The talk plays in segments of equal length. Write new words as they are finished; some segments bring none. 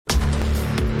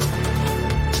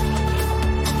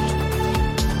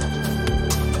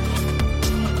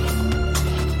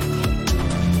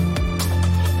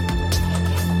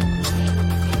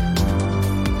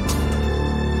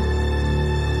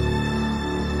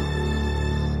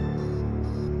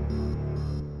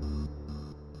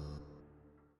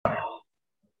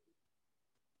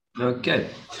Okay.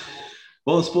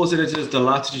 Well, sports editor is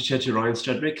delighted to chat to Ryan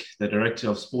Strudwick, the director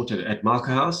of sport at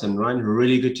Marker House. And Ryan,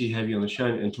 really good to have you on the show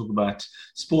and talk about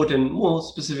sport and more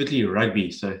specifically rugby.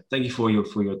 So thank you for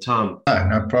your time.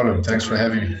 No problem. Thanks for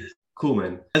having me. Cool,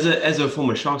 man. As a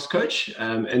former Sharks coach,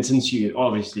 and since you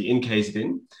obviously in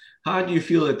KZN, how do you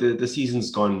feel that the season's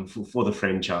gone for the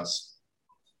franchise?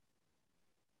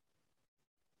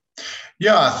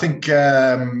 Yeah, I think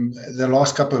the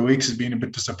last couple of weeks has been a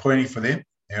bit disappointing for them.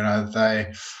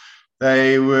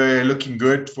 They were looking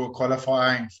good for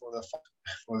qualifying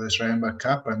for this Rainbow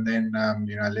Cup, and then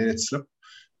let it slip.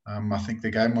 I think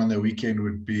the game on the weekend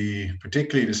would be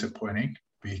particularly disappointing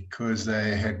because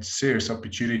they had serious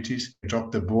opportunities. They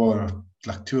dropped the ball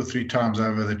like 2 or 3 times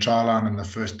over the try line in the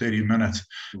first 30 minutes,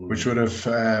 which would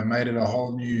have made it a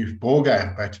whole new ball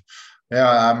game. But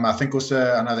yeah, I think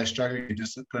also I know they're struggling with the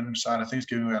discipline side of things,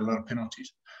 giving away a lot of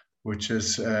penalties, which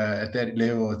is at that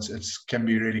level it's can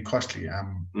be really costly.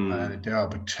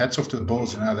 But hats off to the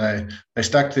Bulls. They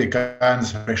stuck to their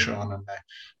guns, pressure on, and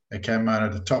they came out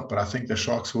at the top. But I think the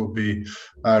Sharks will be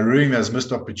ruining those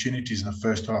missed opportunities in the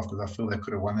first half because I feel they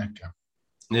could have won that game.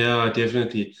 Yeah,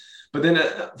 definitely. But then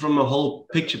from a whole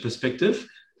picture perspective,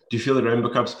 do you feel the Rainbow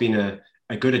Cup's been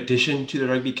a good addition to the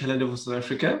rugby calendar for South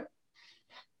Africa?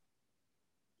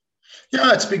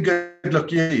 Yeah, it's been good.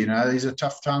 Look, yeah, these are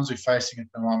tough times we're facing at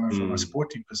the moment from a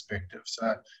sporting perspective.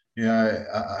 So,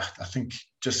 I think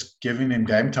just giving them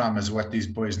game time is what these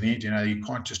boys need. You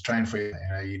can't just train for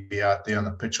you'd be out there on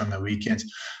the pitch on the weekends.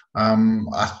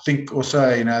 I think also,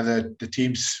 the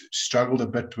teams struggled a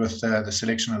bit with the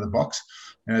selection of the box.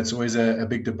 It's always a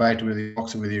big debate whether you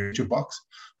box or whether you reach your box.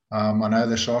 I know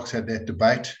the Sharks had that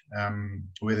debate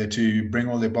whether to bring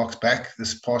all their box back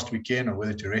this past weekend or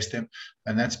whether to rest them,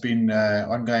 and that's been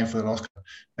ongoing for the last.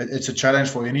 It's a challenge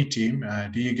for any team.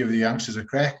 Do you give the youngsters a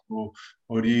crack, or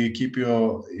do you keep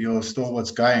your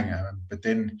stalwarts going? But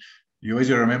then you always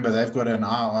got to remember they've got an eye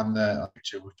on the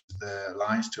picture, which is the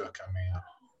Lions tour coming up.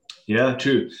 Yeah,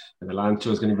 true. And the Lions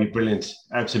tour is going to be brilliant.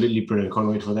 Absolutely brilliant. Can't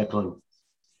wait for that one.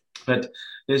 But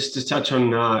let's just touch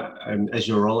on as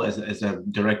your role as a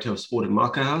director of sport at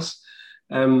Marker House.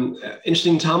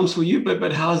 Interesting times for you,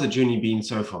 but how's the journey been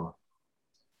so far?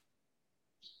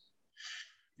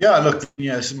 Yeah, look,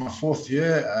 this is my 4th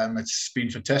year. It's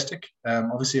been fantastic.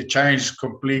 Obviously, it changed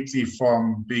completely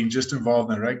from being just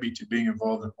involved in rugby to being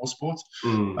involved in all sports.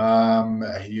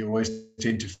 You always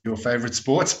tend to your favorite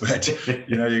sports, but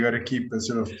you got to keep a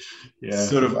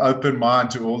sort of open mind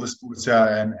to all the sports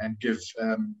here and give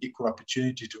equal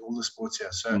opportunity to all the sports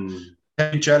here. So,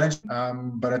 challenge,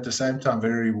 but at the same time,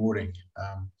 very rewarding.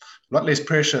 A lot less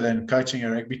pressure than coaching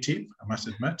a rugby team, I must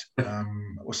admit.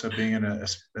 Also being in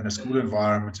a school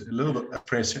environment, a little bit of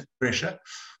pressure.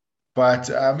 But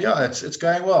it's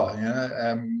going well.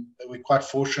 We're quite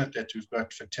fortunate that we've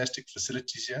got fantastic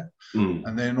facilities here.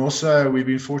 And then also we've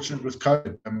been fortunate with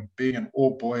COVID, being an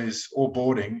all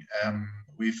boarding.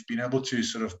 We've been able to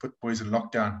sort of put boys in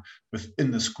lockdown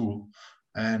within the school,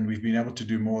 and we've been able to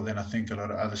do more than I think a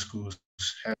lot of other schools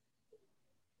have.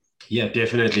 Yeah,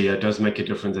 definitely. It does make a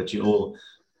difference that you all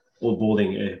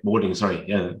boarding. Sorry,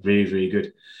 yeah, very, very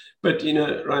good. But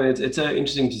Ryan, it's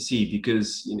interesting to see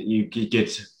because you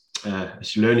get a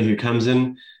learner who comes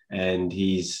in and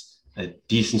he's a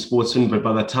decent sportsman, but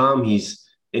by the time he's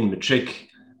in matric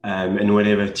and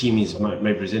whatever team he's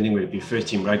maybe presenting, whether it be first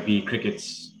team rugby, cricket,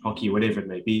 hockey, whatever it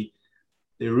may be,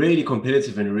 they're really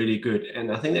competitive and really good.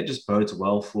 And I think that just bodes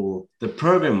well for the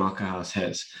program Marker House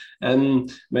has.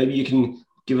 Maybe you can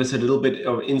give us a little bit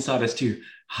of insight as to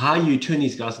how you turn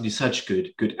these guys into such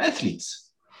good athletes.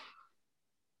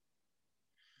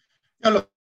 Yeah, look,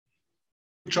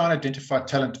 we try and identify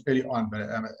talent early on, but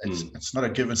it's not a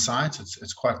given science.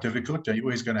 It's quite difficult. You're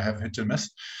always going to have hit and miss.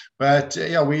 But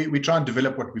we try and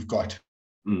develop what we've got.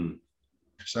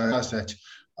 So that's that.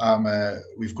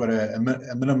 We've got a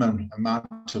minimum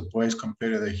amount of boys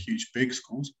compared to the huge big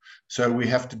schools. So we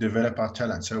have to develop our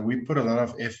talent. So we put a lot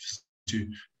of effort to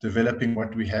developing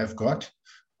what we have got.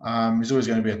 There's always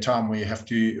going to be a time where you have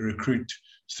to recruit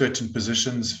certain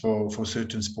positions for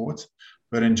certain sports.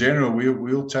 But in general,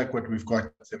 we'll take what we've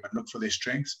got with them and look for their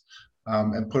strengths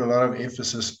and put a lot of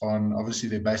emphasis on obviously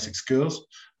their basic skills.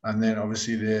 And then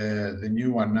obviously the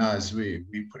new one now is we're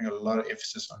putting a lot of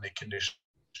emphasis on their conditioning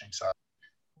side.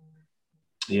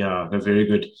 Yeah, they're very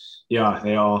good. Yeah,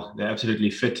 they're absolutely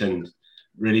fit and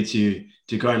ready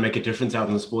to go and make a difference out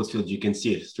in the sports field. You can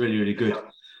see it. It's really, really good.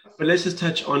 But let's just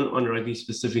touch on rugby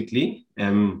specifically.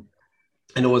 And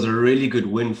it was a really good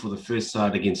win for the first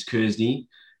side against Kersney.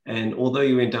 And although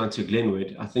you went down to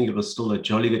Glenwood, I think it was still a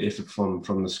jolly good effort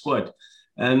from the squad.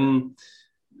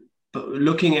 But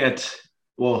looking at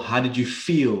well, how did you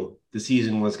feel the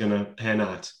season was going to pan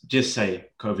out? Just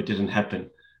say COVID didn't happen.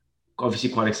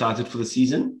 Obviously quite excited for the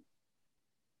season.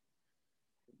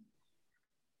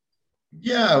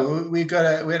 Yeah, we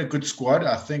had a good squad.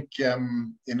 I think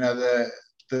the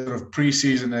sort of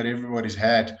preseason that everybody's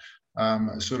had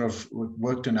sort of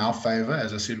worked in our favor.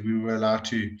 As I said, we were allowed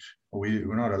to, or we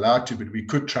were not allowed to, but we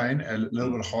could train a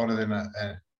little bit harder than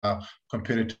our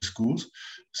competitive schools.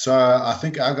 So I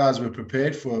think our guys were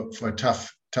prepared for a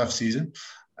tough season.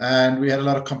 And we had a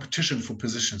lot of competition for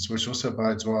positions, which also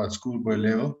bodes well at schoolboy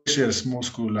level, especially at a small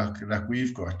school like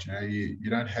we've got. You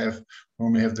don't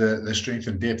normally have the strength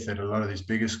and depth that a lot of these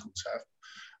bigger schools have.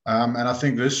 And I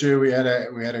think this year we had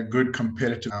a good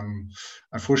competitive.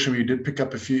 Unfortunately, we did pick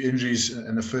up a few injuries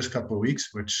in the first couple of weeks,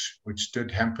 which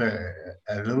did hamper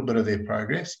a little bit of their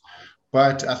progress.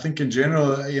 But I think in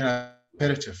general,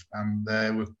 competitive.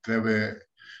 They were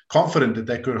confident that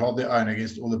they could hold their own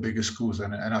against all the bigger schools,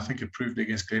 and I think it proved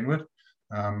against Glenwood.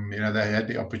 They had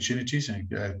the opportunities, and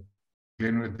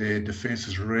Glenwood, their defense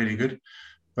was really good.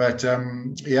 But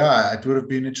it would have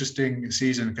been an interesting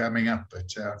season coming up, but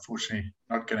unfortunately,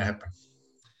 not going to happen.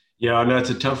 Yeah, I know it's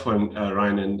a tough one,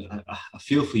 Ryan, and I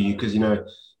feel for you because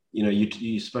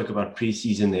you spoke about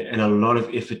preseason there, and a lot of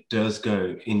effort does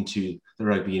go into the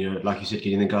rugby. Like you said,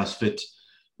 getting the guys fit,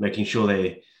 making sure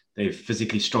they're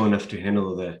physically strong enough to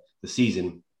handle the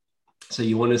season. So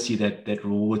you want to see that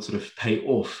reward sort of pay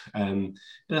off. And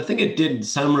I think it did in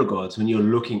some regards when you're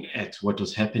looking at what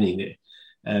was happening there.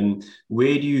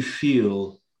 Where do you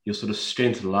feel your sort of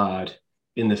strength lied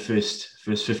in the first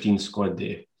 15 squad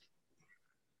there?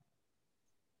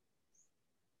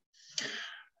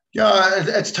 Yeah,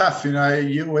 it's tough.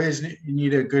 You always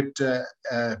need a good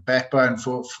backbone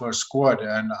for a squad,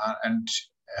 and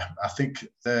I think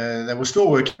they were still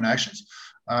working on actions.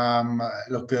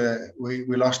 Look,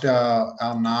 we lost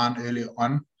our 9 early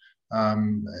on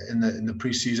in the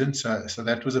preseason, so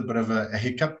that was a bit of a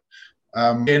hiccup.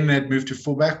 Then it moved to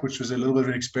fullback, which was a little bit of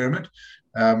an experiment.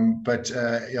 But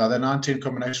the 9-10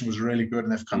 combination was really good,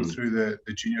 and they've come through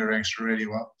the junior ranks really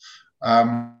well.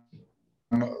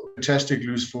 Fantastic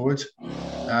loose forwards.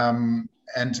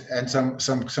 And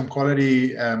some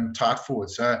quality tight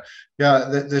forwards. So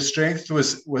the strength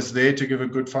was there to give a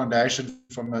good foundation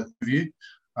from the view,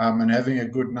 and having a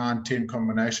good 9-10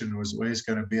 combination was always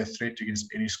going to be a threat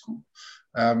against any school.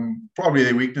 Probably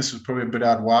their weakness was probably a bit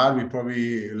out wide. We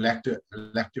probably lacked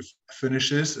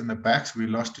finishers in the backs. We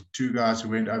lost 2 guys who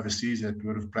went overseas that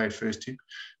would have played first team,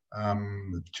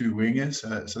 2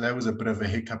 wingers. So that was a bit of a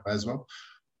hiccup as well.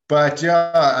 But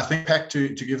I think packed to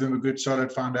give them a good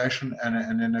solid foundation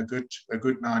and then a good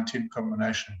 9-10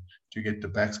 combination to get the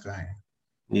backs going.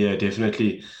 Yeah,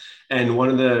 definitely. And one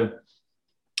of the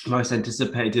most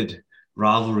anticipated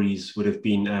rivalries would have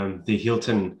been the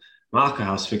Hilton Marker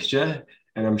House fixture.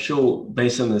 And I'm sure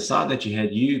based on the side that you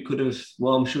had, you could have,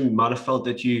 I'm sure you might have felt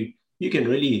that you can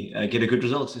really get a good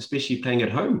result, especially playing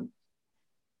at home.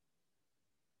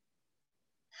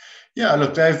 Yeah,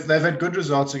 look, they've had good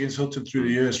results against Hilton through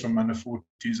the years from under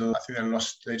 14s. I think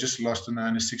they just lost in the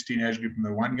under 16 age group in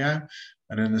the one game,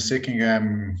 and in the second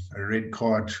game, a red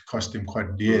card cost them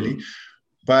quite dearly.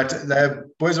 But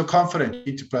the boys are confident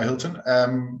to play Hilton.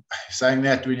 Saying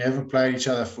that, when you haven't played each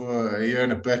other for a year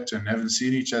and a bit and haven't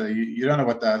seen each other, you don't know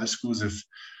what the other schools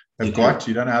have got.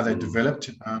 You don't know how they developed.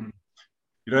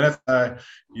 You don't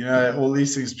have all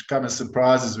these things become as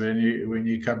surprises when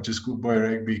you come to schoolboy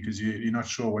rugby because you're not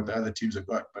sure what the other teams have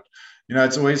got. But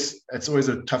it's always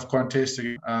a tough contest.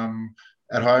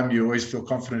 At home, you always feel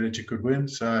confident that you could win.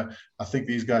 So I think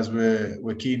these guys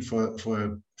were keen for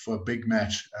a big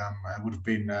match. It would have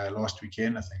been last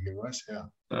weekend, I think it was. Yeah.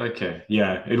 Okay.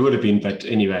 Yeah, it would have been. But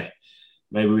anyway,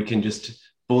 maybe we can just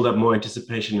build up more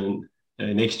anticipation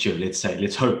next year. Let's say.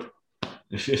 Let's hope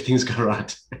if things go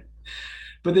right.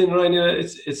 But then, Ryan,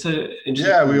 it's a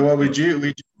interesting. Yeah, we're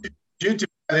due to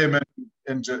play them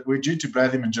we're due to play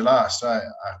them in July, so I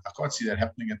can't see that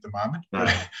happening at the moment. No.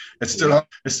 But it's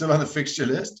still on the fixture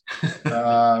list.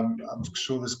 I'm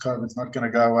sure this COVID's not going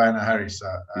to go away in a hurry, so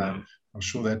I'm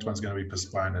sure that one's going to be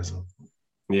postponed as well.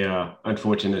 Yeah,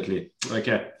 unfortunately.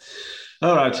 Okay,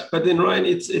 all right. But then, Ryan,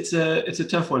 it's a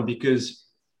tough one because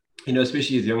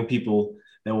especially as young people.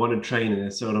 They want to train and they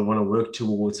sort of want to work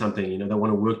towards something, they want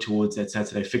to work towards that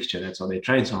Saturday fixture. That's why they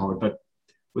train so hard. But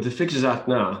with the fixtures out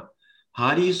now,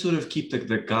 how do you sort of keep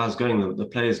the guys going, the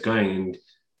players going, and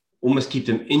almost keep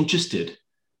them interested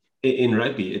in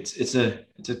rugby? It's a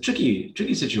tricky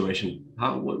situation.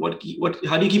 How do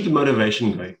you keep the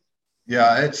motivation going?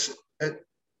 Yeah,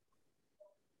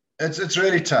 It's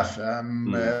really tough.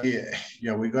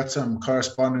 We got some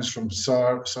correspondence from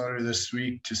Sorry this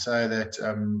week to say that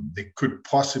there could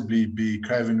possibly be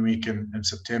Craven Week in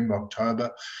September, October.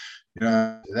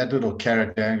 That little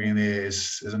carrot dangling there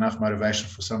is enough motivation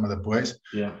for some of the boys.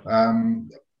 Yeah.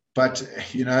 But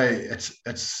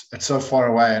it's so far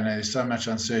away, and there's so much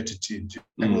uncertainty. To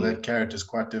tackle that carrot is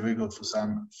quite difficult for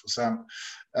some.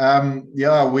 I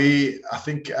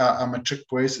think our matric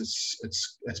boys,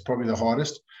 it's probably the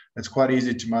hardest. It's quite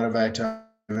easy to motivate our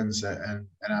and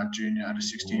our junior under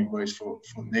 16 boys for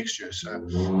next year. So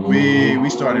we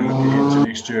started looking into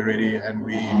next year already, and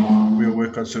we'll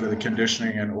work on sort of the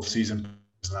conditioning and off-season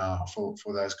now for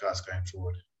those guys going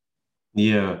forward.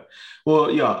 Yeah.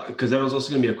 Well, yeah, because that was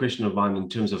also going to be a question of mine in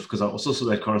terms of, because I also saw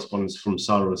that correspondence from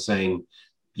Sarah saying,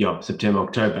 September,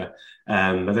 October.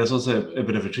 But there's also a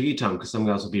bit of a tricky time because some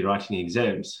guys will be writing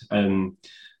exams.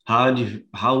 How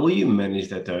will you manage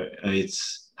that though?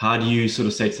 How do you sort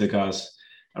of say to the guys,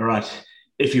 all right,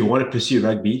 if you want to pursue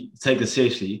rugby, take this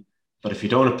seriously, but if you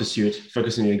don't want to pursue it,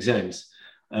 focus on your exams.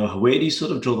 Where do you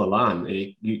sort of draw the line?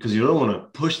 Because you don't want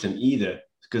to push them either,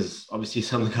 because obviously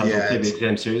some of the guys will take the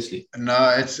exam seriously.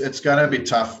 No, it's going to be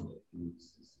tough.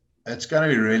 It's going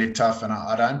to be really tough, and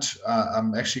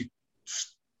I'm actually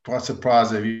quite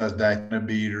surprised that you guys are going to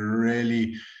be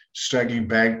really struggling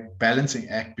balancing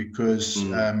act, because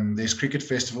there's cricket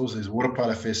festivals, there's water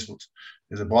polo festivals,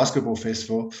 there's a basketball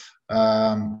festival,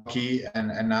 hockey,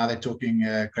 and now they're talking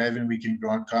Craven Week in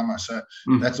Grand Kama. So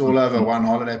that's all over one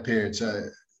holiday period. So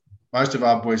most of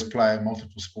our boys play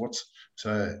multiple sports.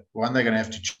 So one, they're going to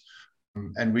have to choose,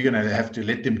 and we're going to have to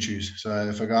let them choose. So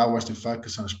if a guy wants to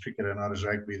focus on his cricket and not his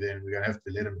rugby, then we're going to have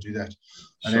to let him do that.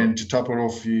 And then to top it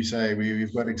off, you say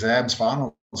we've got exams,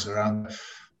 finals around.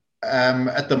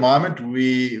 At the moment,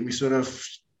 we sort of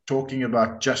talking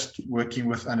about just working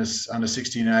with under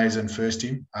 16As and first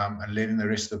team, and letting the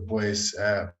rest of the boys.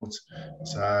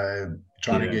 So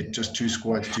trying to get just 2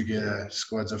 squads together,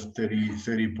 squads of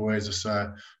 30 boys or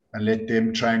so, and let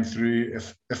them train through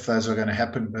if those are going to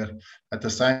happen. But at the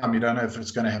same time, you don't know if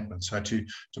it's going to happen. So to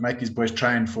make these boys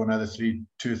train for another 2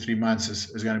 or 3 months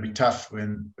is going to be tough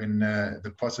when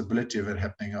the possibility of it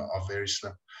happening are very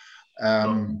slim.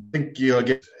 I think you'll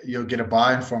get a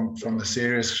buy-in from the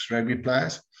serious rugby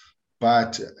players,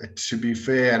 but to be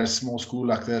fair, at a small school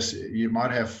like this, you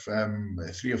might have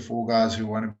 3 or 4 guys who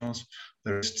want to bounce.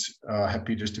 The rest are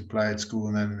happy just to play at school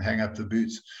and then hang up the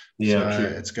boots. Yeah, so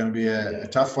it's going to be a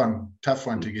tough one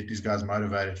to get these guys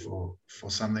motivated for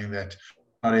something that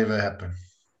might ever happen.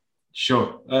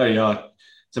 Sure. Oh yeah,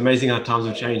 it's amazing how times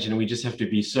have changed, and we just have to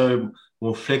be so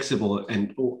more flexible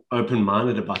and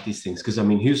open-minded about these things. Because I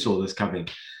mean, who saw this coming?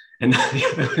 And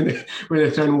when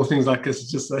they're throwing more things like this,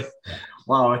 it's just like,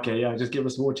 wow, okay, yeah, just give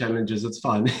us more challenges. It's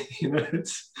fun.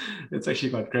 It's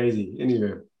actually quite crazy.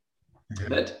 Anyway,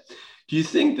 but do you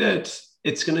think that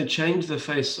it's going to change the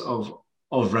face of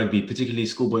rugby, particularly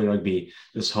schoolboy rugby,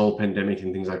 this whole pandemic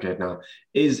and things like that now?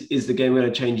 Is the game going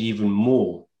to change even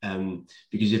more?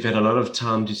 Because you've had a lot of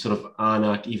time to sort of iron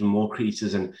out even more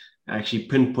creases and actually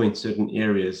pinpoint certain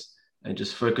areas and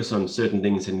just focus on certain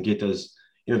things and get those,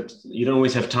 you don't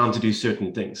always have time to do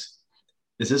certain things.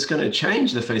 Is this going to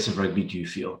change the face of rugby, do you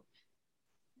feel?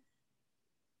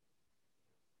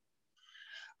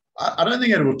 I don't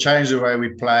think it will change the way we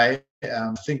play.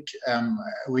 I think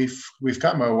we've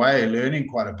come away learning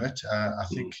quite a bit. I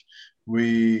think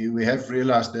we have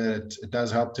realised that it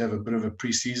does help to have a bit of a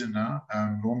pre-season now.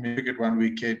 Normally, we get one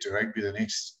weekend to rugby the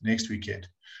next weekend.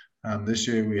 This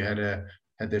year we had that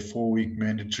 4-week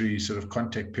mandatory sort of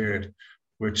contact period,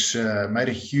 which made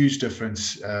a huge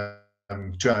difference.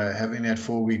 Having that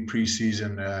 4-week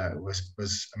pre-season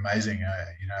was amazing,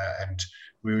 and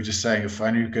we were just saying, if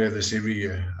only we could have this every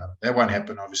year. That won't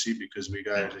happen, obviously, because we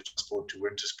go to sport to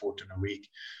winter sport in a week.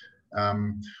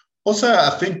 Also, I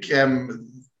think,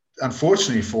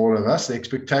 unfortunately for all of us, the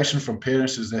expectation from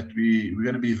parents is that we're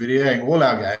going to be videoing all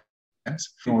our games.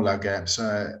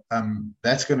 So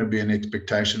that's going to be an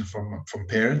expectation from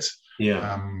parents,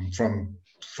 from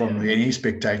any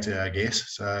spectator, I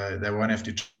guess. So they won't have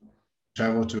to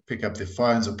travel to pick up their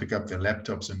phones or pick up their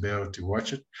laptops and be able to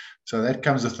watch it. So that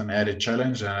comes with an added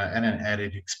challenge and an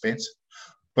added expense.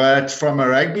 But from a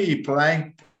rugby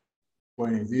playing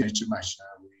point of view, too much.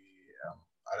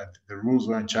 I don't think the rules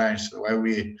won't change. The way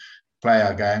we play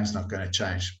our games is not going to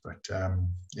change. But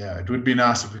it would be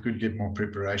nice if we could get more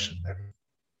preparation.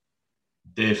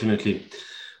 Definitely.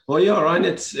 Well, yeah, Ryan,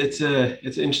 it's an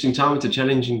interesting time. It's a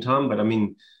challenging time, but I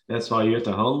mean, that's why you're at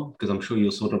the helm, because I'm sure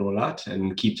you'll sort it all out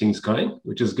and keep things going,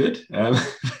 which is good.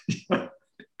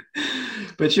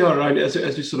 But yeah, Ryan, as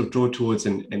we sort of draw towards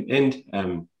an end,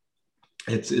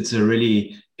 it's a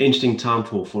really interesting time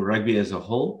for rugby as a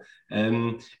whole.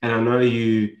 And I know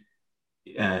you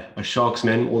a Sharks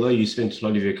man, although you spent a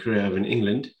lot of your career over in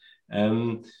England.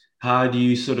 Um, how do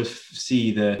you sort of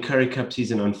see the Curry Cup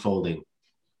season unfolding?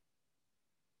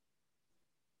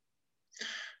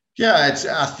 Yeah,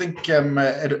 I think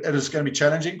it is going to be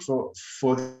challenging for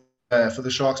the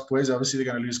Sharks boys. Obviously,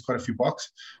 they're going to lose quite a few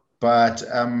bucks, but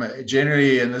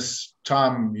generally in this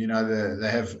time, they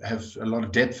have a lot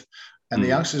of depth, and the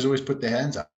Mm. youngsters always put their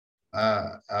hands up.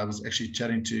 I was actually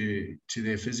chatting to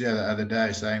their physio the other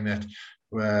day, saying that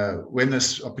when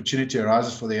this opportunity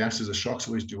arises for the youngsters, the Sharks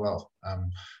always do well.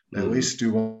 They Mm. always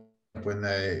do well when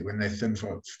they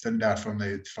thinned out from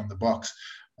the box.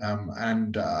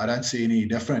 And I don't see any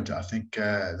different. I think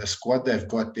the squad they've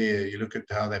got there, you look at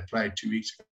how they played 2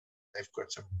 weeks ago, they've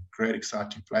got some great,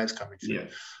 exciting players coming through. Yeah.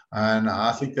 And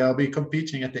I think they'll be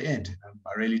competing at the end.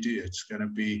 I really do. It's going to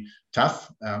be tough,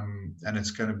 and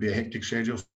it's going to be a hectic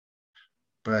schedule.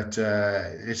 But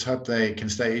let's hope they can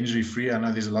stay injury free. I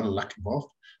know there's a lot of luck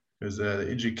involved because the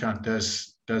injury count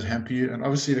does hamper you. And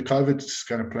obviously, the COVID is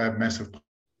going to play a massive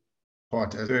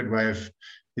part. A third wave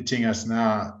hitting us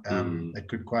now, Mm. it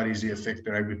could quite easily affect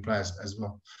the rugby players as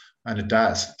well. And it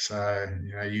does. So,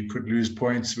 you could lose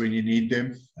points when you need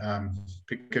them.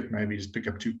 Maybe just pick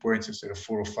up 2 points instead of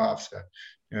 4 or 5. So,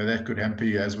 that could hamper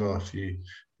you as well if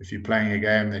you're playing a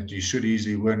game that you should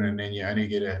easily win and then you only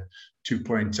get 2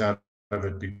 points out of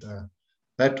it.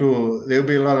 There'll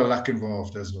be a lot of luck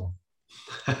involved as well.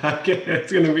 Okay,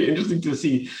 it's going to be interesting to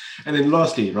see. And then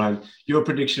lastly, Ryan, your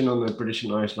prediction on the British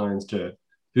and Irish Lions tour.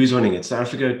 Who's winning it? South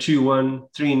Africa 2-1,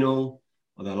 3-0?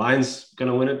 Are the Lions going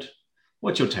to win it?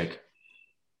 What's your take?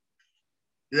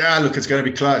 Yeah, look, it's going to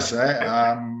be close.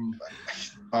 Are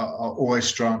always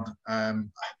strong.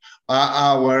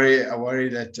 I worry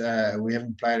that we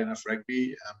haven't played enough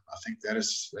rugby. I think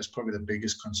that's probably the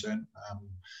biggest concern.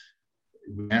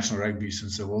 National rugby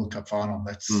since the World Cup final.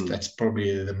 That's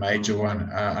probably the major one.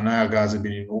 I know our guys have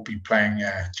been all playing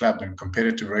club and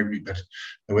competitive rugby, but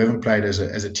we haven't played as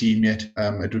a team yet.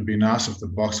 It would be nice if the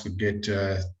Boks could get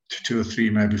 2 or 3,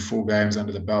 maybe 4 games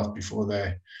under the belt before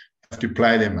they have to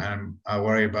play them. And I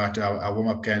worry about our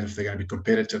warm-up games if they're going to be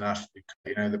competitive enough. Because,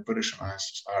 the British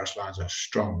Lions, Irish Lions are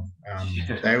strong.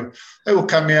 They will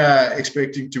come here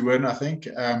expecting to win, I think.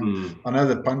 I know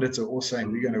the pundits are all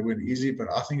saying we're going to win easy, but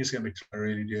I think it's going to be close. I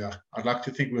really do. I'd like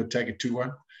to think we'll take it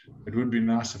 2-1. It would be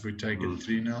nice if we take it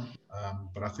 3-0,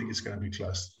 but I think it's going to be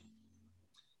close.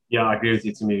 Yeah, I agree with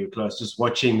you. To me, close. Just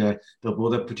watching the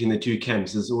build-up between the two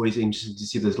camps is always interesting to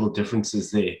see those little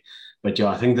differences there. But yeah,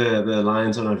 I think the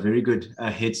Lions are on a very good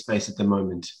headspace at the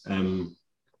moment.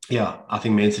 Yeah, I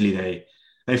think mentally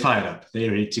they fired up.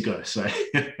 They're ready to go. So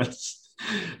let's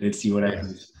see what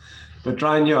happens. But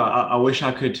Ryan, yeah, I wish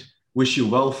I could wish you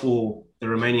well for the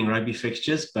remaining rugby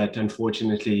fixtures, but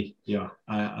unfortunately, yeah,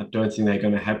 I don't think they're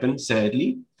going to happen,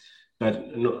 sadly. But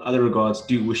in other regards,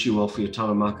 do wish you well for your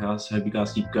time at Mark House. Hope you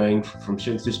guys keep going from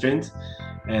strength to strength.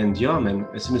 And yeah, man,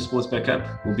 as soon as sports back up,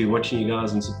 we'll be watching you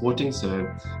guys and supporting.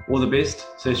 So all the best,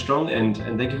 stay strong, and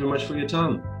thank you very much for your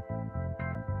time.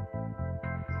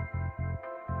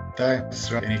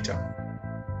 Thanks, anytime.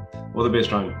 All the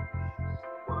best, Ryan.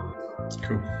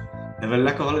 Cool. Have a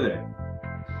lekker holiday.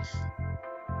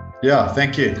 Yeah,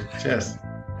 thank you. Cheers.